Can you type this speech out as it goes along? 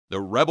The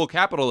Rebel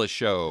Capitalist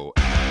Show.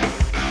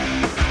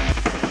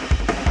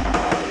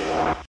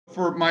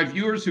 For my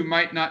viewers who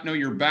might not know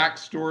your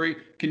backstory,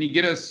 can you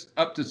get us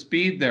up to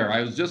speed there?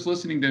 I was just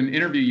listening to an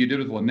interview you did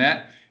with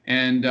Lynette,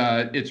 and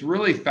it's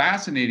really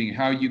fascinating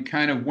how you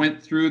kind of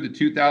went through the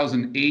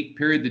 2008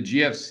 period, the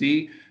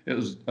GFC. It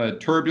was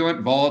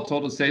turbulent,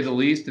 volatile to say the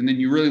least, and then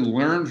you really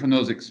learned from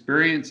those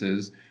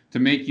experiences to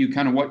make you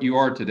kind of what you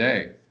are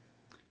today.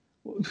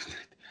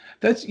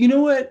 That's, you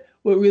know what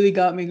really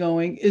got me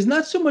going is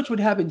not so much what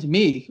happened to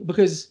me,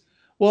 because,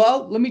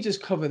 well, let me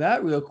just cover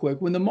that real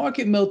quick. When the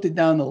market melted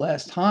down the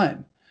last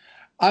time,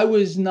 I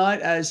was not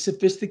as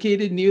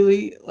sophisticated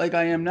nearly like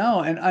I am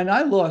now. And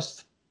I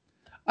lost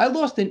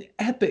an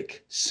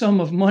epic sum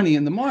of money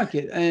in the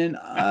market. And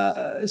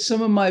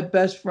some of my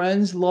best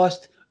friends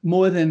lost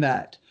more than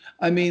that.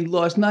 I mean,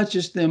 lost not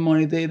just their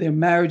money, their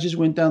marriages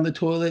went down the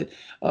toilet,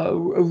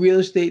 real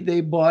estate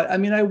they bought. I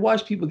mean, I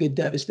watched people get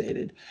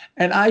devastated.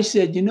 And I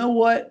said, you know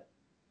what?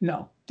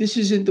 No, this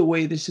isn't the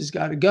way this has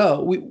got to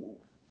go.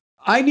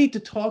 I need to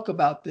talk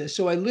about this.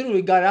 So I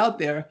literally got out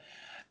there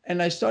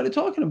and I started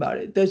talking about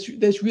it.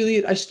 That's really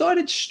it. I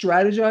started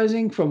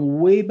strategizing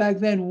from way back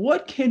then.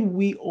 What can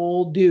we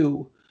all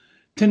do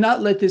to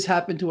not let this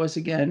happen to us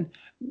again?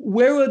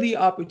 Where are the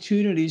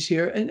opportunities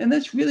here? And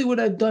that's really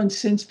what I've done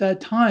since that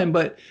time.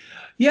 But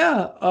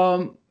yeah,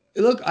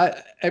 look,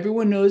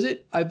 everyone knows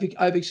it.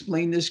 I've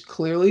explained this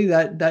clearly,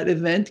 that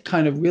event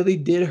kind of really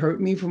did hurt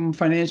me from a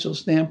financial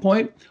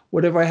standpoint.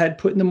 Whatever I had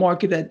put in the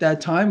market at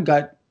that time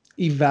got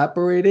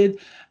evaporated,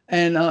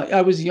 and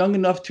I was young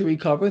enough to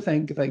recover,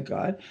 thank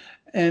God.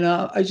 And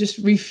I just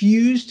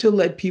refuse to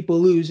let people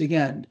lose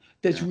again.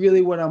 That's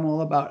really what I'm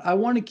all about. I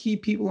want to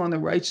keep people on the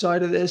right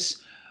side of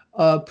this.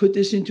 Put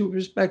this into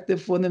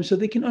perspective for them so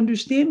they can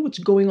understand what's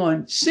going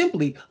on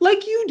simply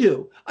like you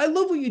do. I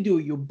love what you do.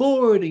 You're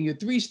bored and your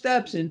 3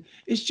 steps, and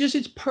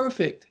it's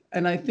perfect.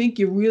 And I think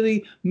you're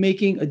really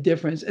making a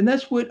difference. And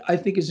that's what I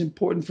think is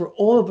important for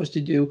all of us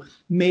to do,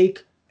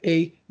 make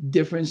a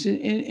difference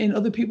in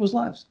other people's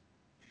lives.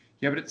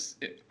 Yeah, but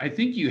I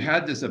think you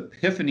had this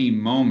epiphany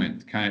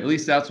moment, kind of, at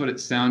least that's what it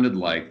sounded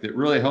like, that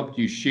really helped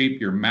you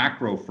shape your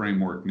macro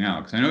framework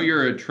now. Because I know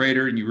you're a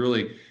trader and you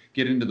really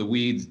get into the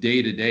weeds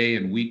day to day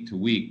and week to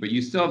week, but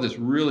you still have this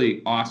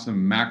really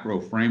awesome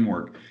macro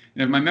framework.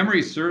 And if my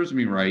memory serves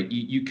me right,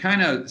 you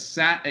kind of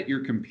sat at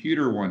your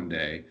computer one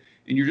day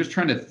and you're just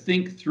trying to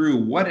think through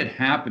what had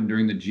happened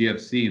during the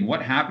GFC and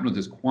what happened with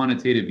this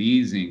quantitative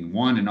easing,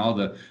 and all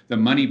the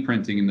money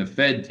printing and the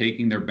Fed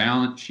taking their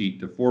balance sheet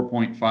to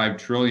 4.5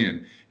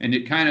 trillion. And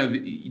it kind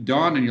of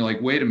dawned on you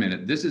like, wait a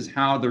minute, this is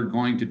how they're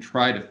going to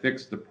try to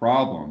fix the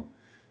problem.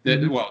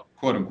 That, well,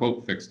 quote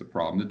unquote, fix the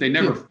problem that they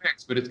never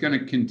fix, but it's going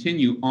to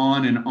continue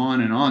on and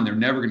on and on. They're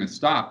never going to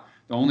stop.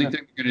 The only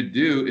thing they're going to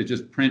do is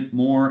just print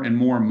more and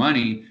more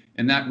money.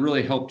 And that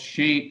really helped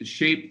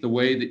shape the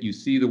way that you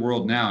see the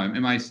world now.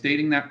 Am I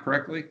stating that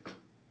correctly?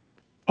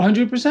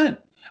 100%.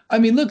 I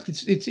mean, look,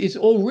 it's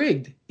all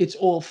rigged. It's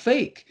all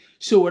fake.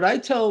 So what I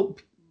tell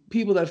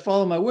people that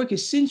follow my work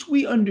is, since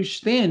we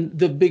understand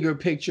the bigger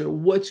picture,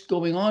 what's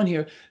going on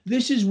here,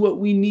 this is what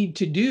we need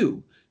to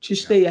do to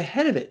stay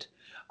ahead of it.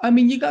 I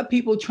mean, you got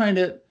people trying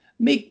to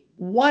make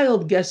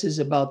wild guesses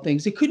about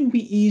things. It couldn't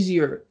be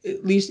easier,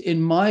 at least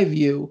in my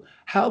view,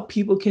 how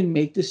people can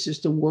make the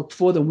system work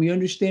for them. We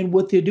understand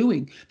what they're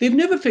doing. They've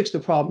never fixed a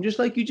problem. Just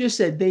like you just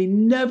said, they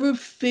never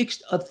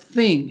fixed a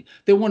thing.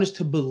 They want us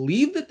to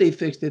believe that they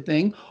fixed a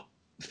thing,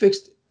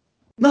 fixed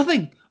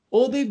nothing.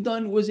 All they've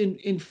done was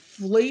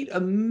inflate a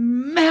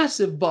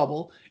massive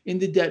bubble in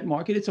the debt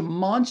market. It's a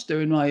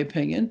monster, in my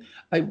opinion.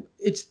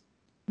 It's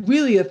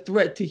really a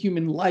threat to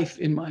human life,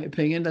 in my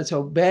opinion. That's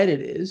how bad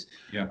it is.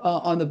 Yeah.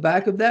 On the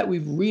back of that,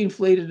 we've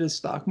reinflated the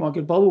stock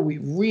market bubble.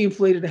 We've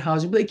reinflated the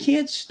housing, but they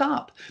can't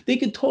stop. They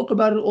can talk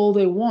about it all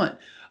they want.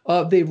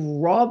 They've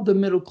robbed the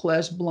middle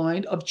class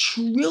blind of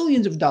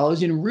trillions of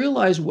dollars in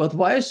realized wealth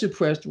via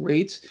suppressed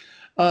rates.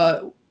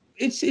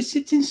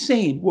 It's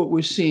insane what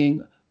we're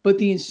seeing. But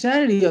the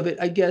insanity of it,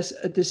 I guess,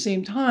 at the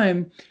same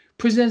time,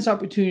 presents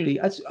opportunity.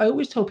 I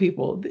always tell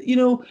people,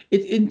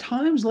 in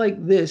times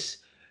like this,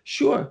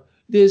 sure,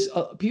 there's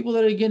people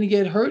that are going to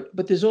get hurt,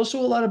 but there's also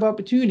a lot of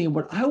opportunity. And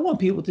what I want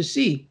people to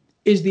see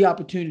is the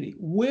opportunity.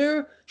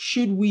 Where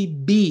should we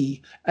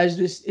be as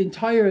this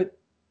entire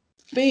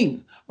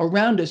thing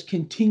around us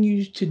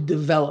continues to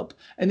develop?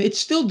 And it's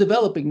still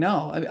developing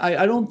now.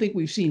 I don't think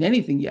we've seen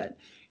anything yet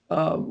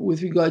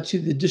with regard to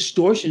the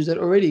distortions that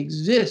already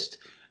exist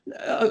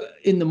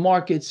in the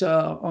markets.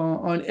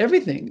 On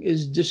everything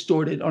is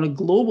distorted on a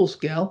global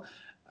scale.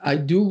 I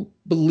do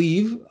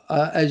believe,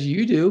 as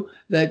you do,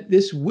 that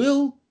this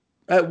will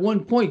at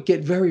one point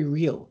get very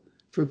real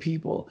for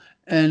people.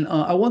 And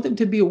I want them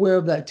to be aware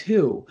of that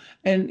too.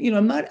 And,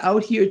 I'm not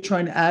out here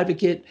trying to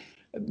advocate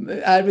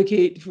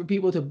for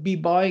people to be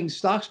buying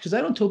stocks, because I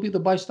don't tell people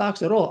to buy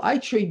stocks at all. I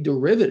trade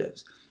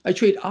derivatives. I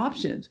trade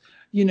options.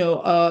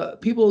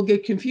 People will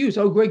get confused.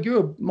 Oh, Greg,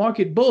 you're a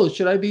market bull.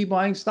 Should I be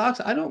buying stocks?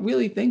 I don't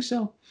really think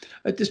so.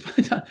 At this point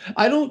in time,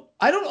 I don't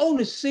own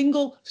a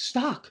single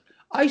stock.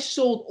 I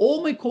sold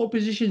all my core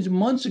positions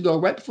months ago,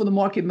 right before the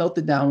market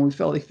melted down. We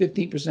fell like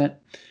 15%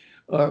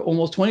 or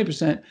almost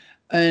 20%.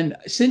 And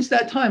since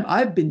that time,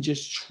 I've been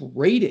just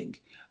trading.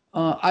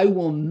 I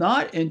will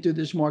not enter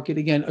this market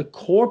again, a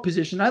core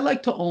position. I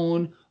like to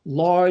own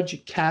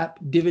large cap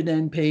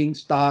dividend paying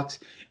stocks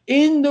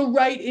in the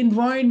right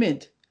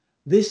environment.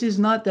 This is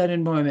not that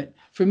environment,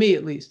 for me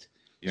at least.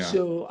 Yeah.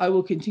 So I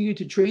will continue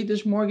to trade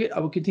this market.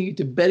 I will continue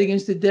to bet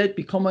against the debt,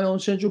 become my own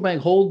central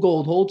bank, hold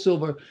gold, hold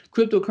silver,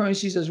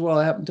 cryptocurrencies as well.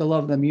 I happen to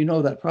love them. You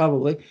know that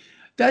probably.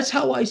 That's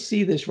how I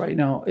see this right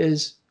now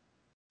is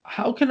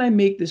how can I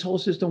make this whole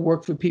system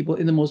work for people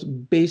in the most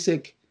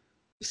basic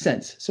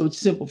sense? So it's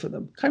simple for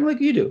them, kind of like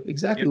you do,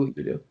 exactly what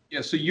you do. Yeah,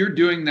 so you're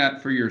doing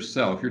that for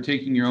yourself. You're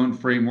taking your own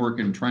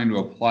framework and trying to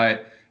apply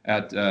it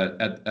at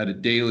a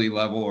daily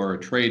level or a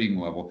trading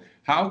level.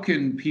 How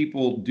can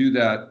people do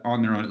that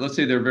on their own? Let's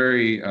say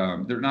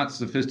they're not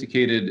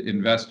sophisticated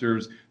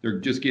investors. They're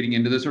just getting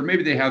into this, or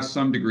maybe they have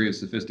some degree of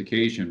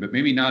sophistication, but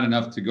maybe not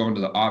enough to go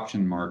into the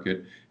option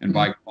market and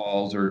buy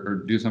calls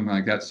or do something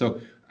like that.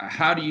 So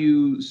how do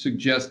you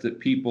suggest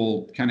that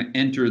people kind of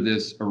enter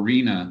this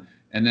arena?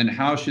 And then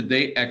how should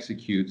they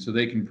execute so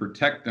they can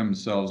protect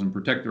themselves and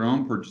protect their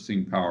own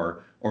purchasing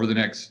power over the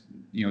next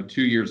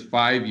 2 years,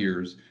 5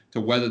 years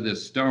to weather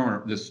this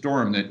storm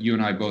that you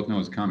and I both know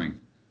is coming?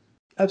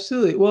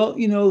 Absolutely. Well,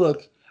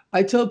 look,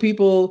 I tell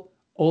people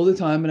all the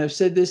time, and I've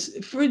said this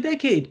for a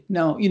decade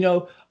now,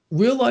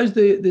 realize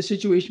the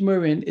situation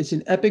we're in. It's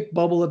an epic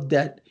bubble of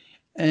debt,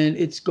 and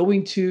it's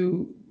going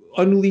to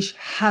unleash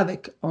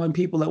havoc on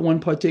people at one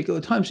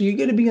particular time. So you're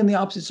going to be on the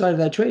opposite side of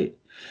that trade.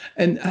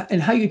 And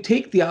how you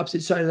take the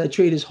opposite side of that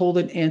trade is hold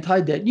an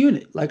anti-debt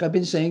unit. Like I've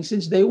been saying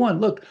since day one.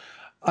 Look,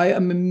 I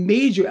am a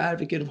major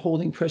advocate of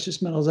holding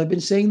precious metals. I've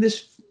been saying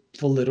this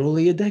for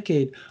literally a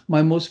decade.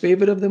 My most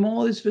favorite of them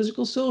all is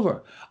physical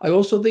silver. I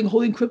also think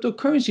holding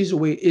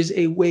cryptocurrencies is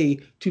a way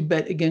to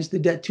bet against the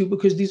debt too,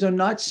 because these are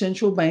not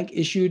central bank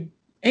issued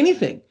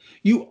anything.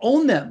 You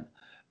own them.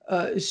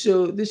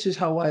 So this is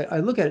how I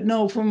look at it.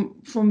 No,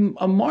 from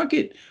a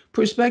market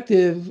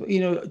perspective,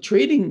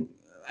 trading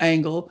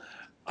angle,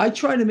 I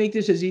try to make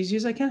this as easy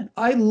as I can.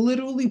 I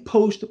literally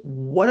post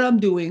what I'm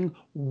doing,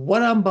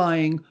 what I'm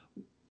buying,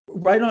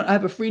 right on. I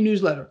have a free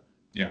newsletter.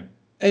 Yeah.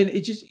 And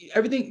it just,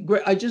 everything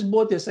great. I just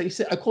bought this. Like I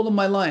said, I call them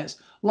my lions.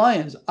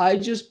 Lions, I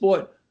just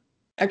bought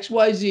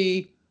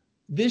XYZ,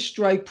 this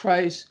strike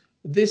price,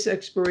 this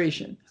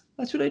expiration.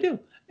 That's what I do.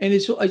 And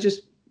I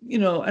just,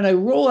 and I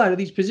roll out of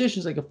these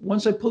positions. Like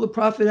once I pull a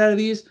profit out of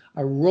these,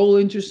 I roll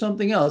into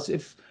something else.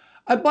 If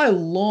I buy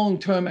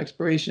long-term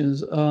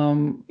expirations,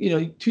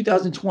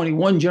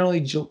 2021, generally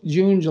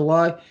June,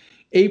 July,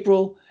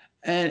 April.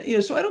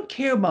 And, so I don't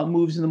care about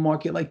moves in the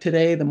market. Like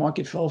today, the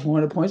market fell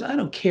 400 points. I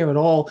don't care at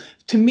all.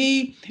 To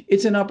me,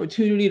 it's an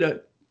opportunity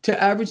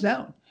to average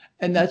down.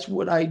 And that's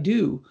what I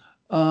do.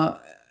 And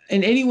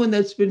anyone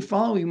that's been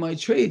following my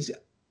trades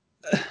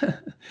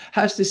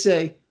has to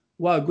say,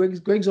 wow,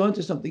 Greg's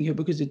onto something here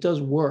because it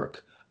does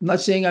work. I'm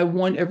not saying I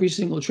won every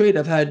single trade.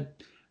 I've had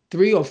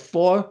 3 or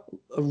 4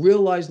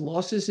 realized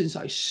losses since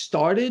I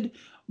started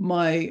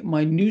my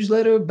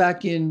newsletter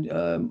back in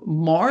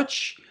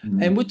March.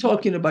 And we're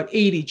talking about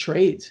 80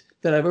 trades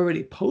that I've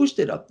already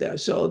posted up there.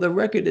 So the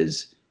record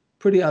is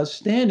pretty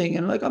outstanding.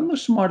 And I'm no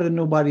smarter than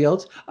nobody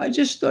else. I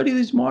just study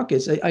these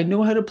markets. I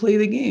know how to play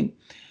the game.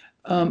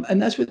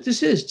 And that's what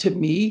this is. To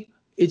me,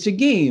 it's a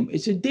game.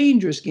 It's a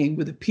dangerous game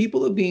where the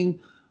people are being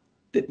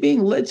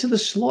led to the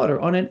slaughter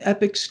on an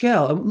epic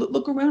scale. And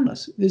look around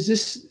us. Does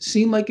this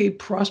seem like a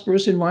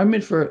prosperous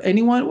environment for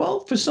anyone? Well,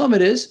 for some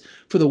it is.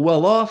 For the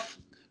well-off,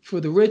 for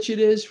the rich it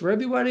is. For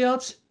everybody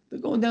else, they're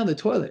going down the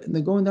toilet, and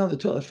they're going down the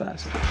toilet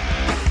fast.